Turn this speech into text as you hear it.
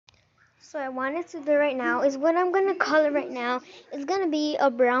So I wanted to do right now is what I'm gonna color right now is gonna be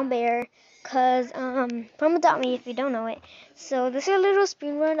a brown bear, cause from Adopt Me if you don't know it. So this is a little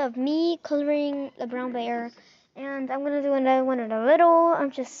speed run of me coloring the brown bear, and I'm gonna do another one in a little.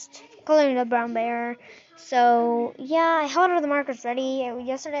 I'm just coloring the brown bear. So yeah, I have all the markers ready.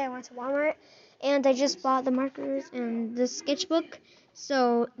 Yesterday I went to Walmart and I just bought the markers and the sketchbook.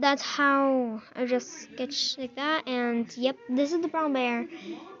 So that's how I just sketch like that. And yep, this is the brown bear.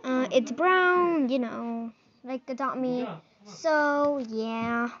 It's brown, like Adopt Me. So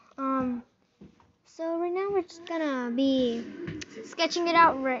yeah. So right now we're just gonna be sketching it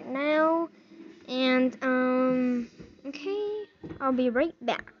out right now. And okay, I'll be right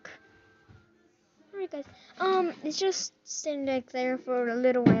back. Alright guys. It's just sitting like there for a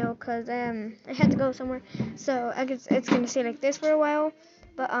little while because I had to go somewhere. So I guess it's gonna stay like this for a while.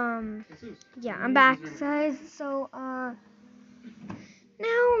 But yeah, I'm back guys. So now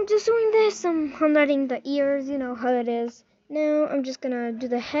I'm just doing this. I'm highlighting the ears, you know how it is. Now I'm just gonna do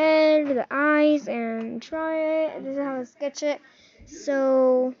the head, the eyes, and try it. This is how I sketch it.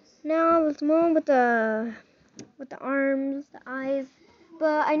 So now let's move on with the arms, the eyes.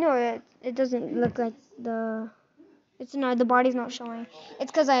 But I know it doesn't look like the body's not showing.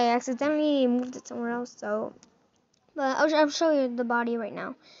 It's because I accidentally moved it somewhere else. So, but I'll show you the body right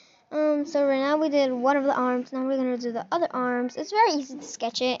now. So right now we did one of the arms. Now we're gonna do the other arms. It's very easy to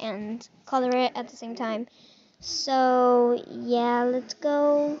sketch it and color it at the same time. So yeah, let's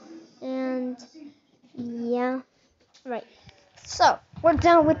go. And yeah, right. So we're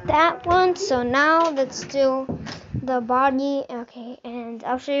done with that one. So now let's do the body. Okay, and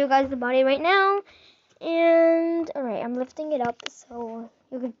I'll show you guys the body right now. And alright, I'm lifting it up so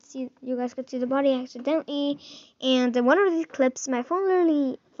you guys could see the body accidentally. And in one of these clips, my phone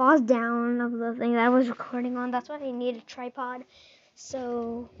literally falls down of the thing that I was recording on. That's why I need a tripod.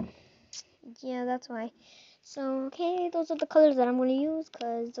 So yeah, that's why. So okay, those are the colors that I'm going to use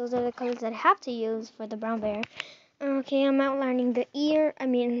because those are the colors that I have to use for the brown bear. Okay, I'm outlining the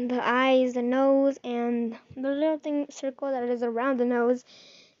the eyes, the nose, and the little thing circle that is around the nose.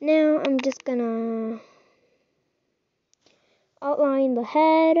 Now I'm just gonna outline the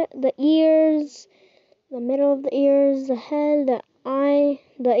head, the ears, the middle of the ears, the head, the eye,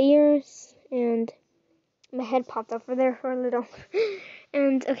 the ears, and my head popped up for there for a little.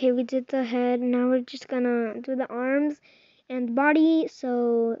 And okay, we did the head. Now we're just gonna do the arms and body.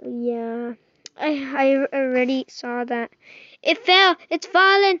 So yeah, I already saw that it fell. It's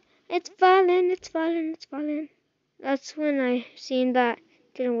falling. It's falling. It's falling. It's falling. That's when I seen that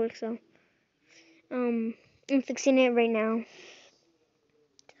didn't work. So I'm fixing it right now.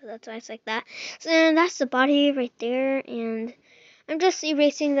 So that's why it's like that. So that's the body right there, and I'm just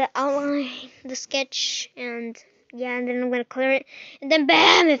erasing the outline, the sketch, and yeah, and then I'm gonna clear it, and then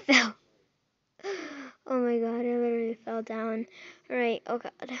bam, it fell. Oh my god, it literally fell down. Alright, oh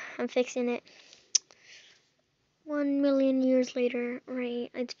god, I'm fixing it. 1,000,000 years later, right,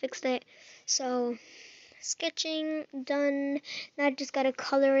 I fixed it. So, sketching done. Now I just gotta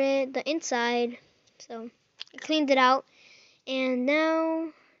color it, the inside. So, I cleaned it out, and now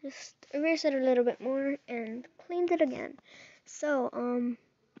just erase it a little bit more and cleaned it again. So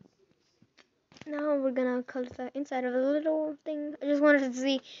now we're gonna color the inside of the little thing. I just wanted to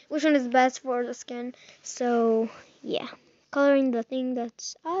see which one is best for the skin. So yeah, coloring the thing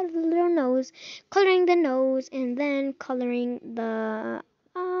that's out of the little nose, coloring the nose, and then coloring the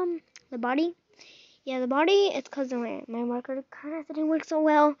body. Yeah, the body, it's because my marker kind of didn't work so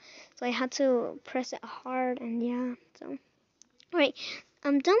well, so I had to press it hard, and yeah, so alright,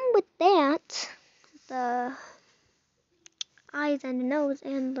 I'm done with that. The eyes and the nose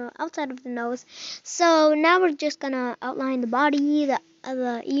and the outside of the nose. So now we're just gonna outline the body,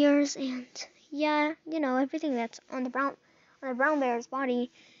 the ears, and yeah, everything that's on the brown bear's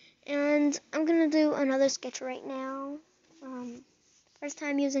body. And I'm gonna do another sketch right now. First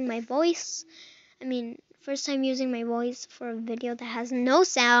time using my voice. First time using my voice for a video that has no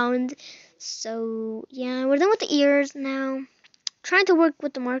sound. So yeah, we're done with the ears now. Trying to work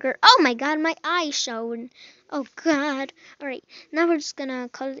with the marker. Oh my god, my eye showed. Oh god. Alright, now we're just gonna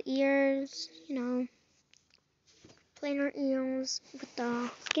color the ears, plain ears with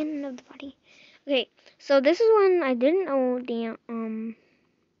the skin of the body. Okay, so this is when I didn't know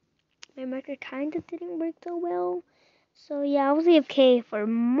my marker kinda didn't work so well. So yeah, I was AFK for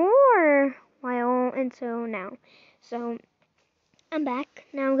more while until now. So I'm back.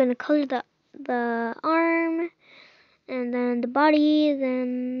 Now I'm gonna color the arm and then the body,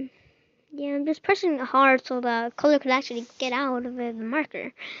 then yeah, I'm just pressing it hard so the color could actually get out of the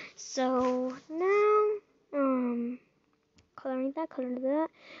marker. So now, coloring that, coloring that.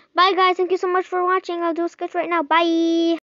 Bye, guys. Thank you so much for watching. I'll do a sketch right now. Bye.